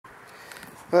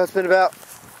Well, it's been about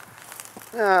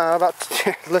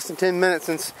less than 10 minutes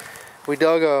since we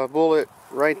dug a bullet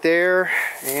right there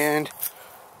and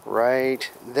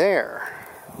right there.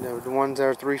 The ones that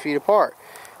are 3 feet apart.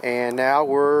 And now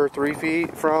we're 3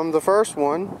 feet from the first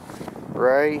one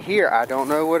right here. I don't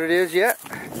know what it is yet.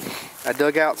 I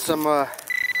dug out some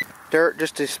dirt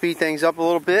just to speed things up a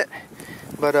little bit.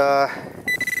 But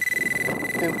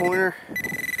pinpointer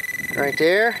right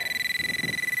there.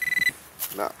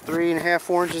 About 3.5 to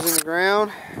 4 inches in the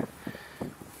ground.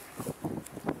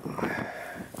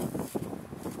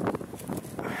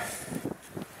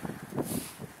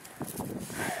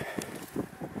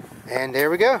 And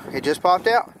there we go. It just popped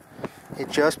out.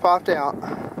 It just popped out.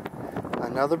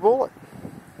 Another bullet.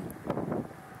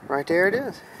 Right there it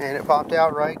is. And it popped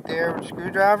out right there with a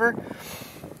screwdriver.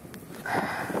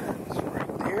 It's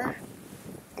right there.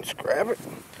 Let's grab it.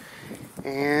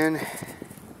 And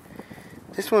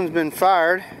this one's been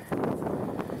fired.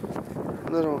 A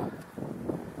little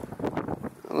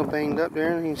banged up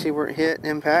there. You can see where it hit,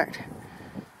 impact.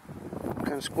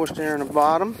 Kind of squished there in the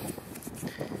bottom.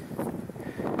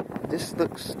 This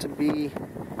looks to be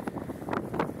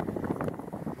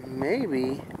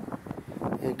maybe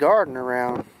a garden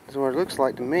around. Is what it looks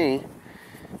like to me.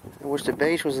 I wish the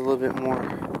base was a little bit more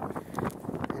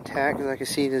intact because I can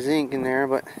see the zinc in there,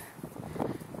 but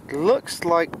it looks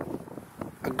like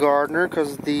a gardener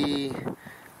because the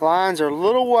lines are a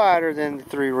little wider than the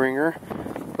 3-ringer,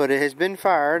 but it has been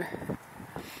fired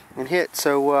and hit.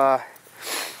 So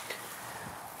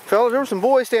fellas, there were some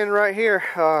boys standing right here.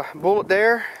 Bullet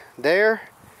there,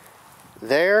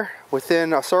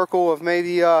 within a circle of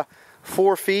maybe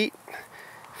 4 feet.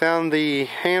 Found the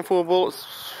handful of bullets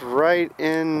right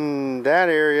in that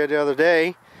area the other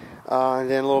day, and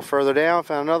then a little further down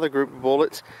found another group of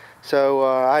bullets. So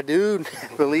I do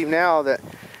believe now that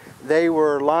they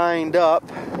were lined up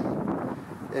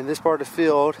in this part of the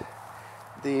field.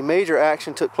 The major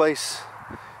action took place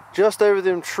just over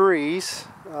them trees.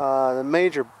 The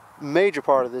major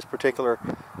part of this particular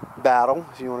battle,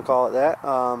 if you want to call it that,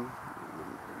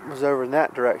 was over in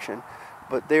that direction.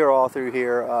 But they are all through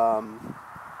here.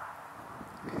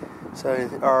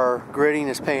 So our gritting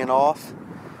is paying off.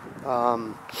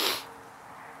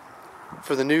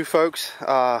 For the new folks,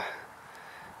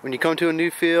 when you come to a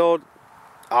new field,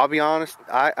 I'll be honest,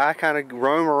 I kind of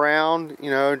roam around,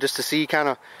 just to see kind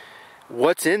of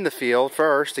what's in the field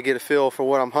first, to get a feel for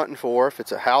what I'm hunting for. If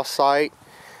it's a house site,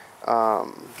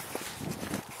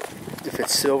 if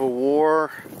it's Civil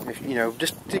War,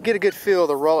 just to get a good feel of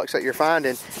the relics that you're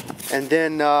finding. And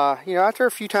then, after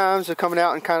a few times of coming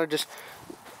out and kind of just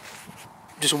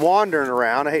wandering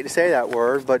around, I hate to say that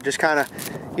word, but just kind of,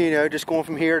 just going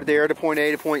from here to there to point A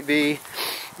to point B,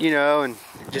 and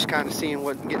just kind of seeing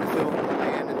getting a feel of the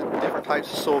land and the different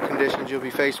types of soil conditions you'll be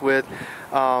faced with.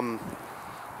 I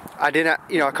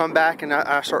come back and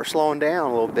I start slowing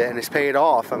down a little bit, and it's paid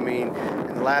off. I mean,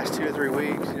 in the last 2 or 3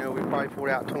 weeks, we probably pulled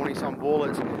out 20-some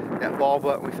bullets. That ball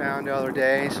butt we found the other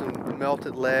day, some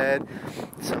melted lead,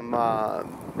 my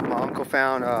uncle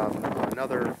found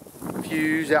another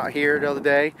fuse out here the other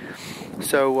day.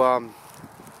 So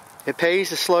it pays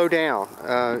to slow down.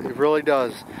 It really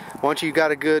does. Once you've got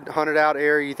a good hunted out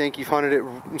area, you think you've hunted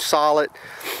it solid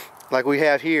like we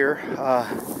have here,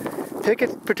 pick a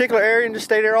particular area and just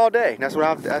stay there all day. And that's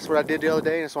what I did the other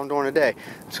day, and that's what I'm doing today.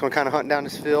 I'm just going to kind of hunt down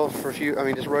this field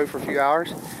this road for a few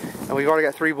hours, and we've already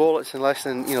got 3 bullets in less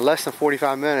than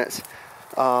 45 minutes.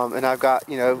 And I've got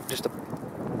just a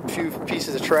few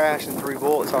pieces of trash and 3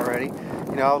 bullets already.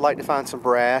 I would like to find some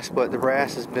brass, but the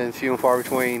brass has been few and far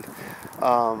between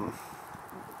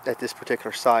at this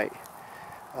particular site,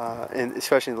 and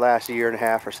especially in the last year and a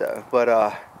half or so. But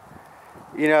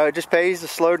it just pays to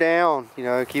slow down.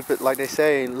 Keep it, like they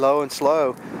say, low and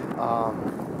slow.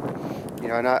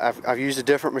 And I've used a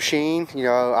different machine.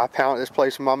 I pounded this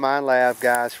place with my Mind Lab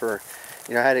guys for.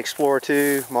 I had Explorer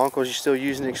 2. My uncle's still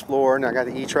using the Explorer, and I got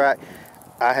the E-Track.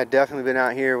 I had definitely been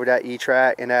out here with that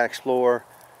E-Track and that Explorer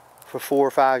for 4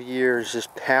 or 5 years,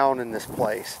 just pounding this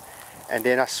place. And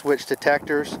then I switched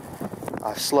detectors.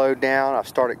 I've slowed down. I've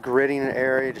started gritting an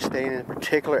area, just staying in a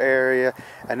particular area.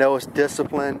 I know it's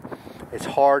discipline. It's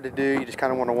hard to do. You just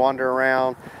kind of want to wander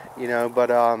around,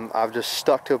 but I've just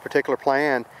stuck to a particular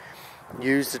plan.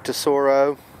 Used the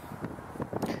Tesoro,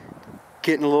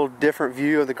 getting a little different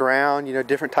view of the ground,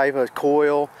 different type of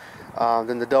coil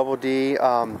than the Double D.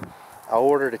 I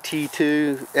ordered a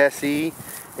T2 SE.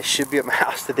 It should be at my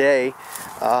house today.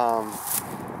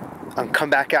 I'll come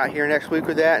back out here next week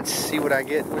with that and see what I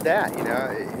get with that.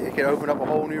 It could open up a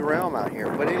whole new realm out here.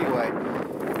 But anyway,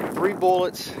 3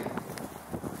 bullets,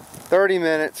 30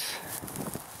 minutes,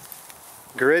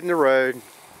 gridding the road,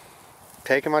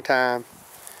 taking my time,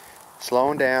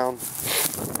 slowing down,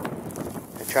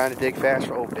 and trying to dig fast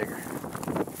for Old Digger.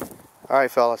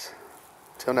 Alright fellas,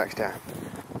 till next time.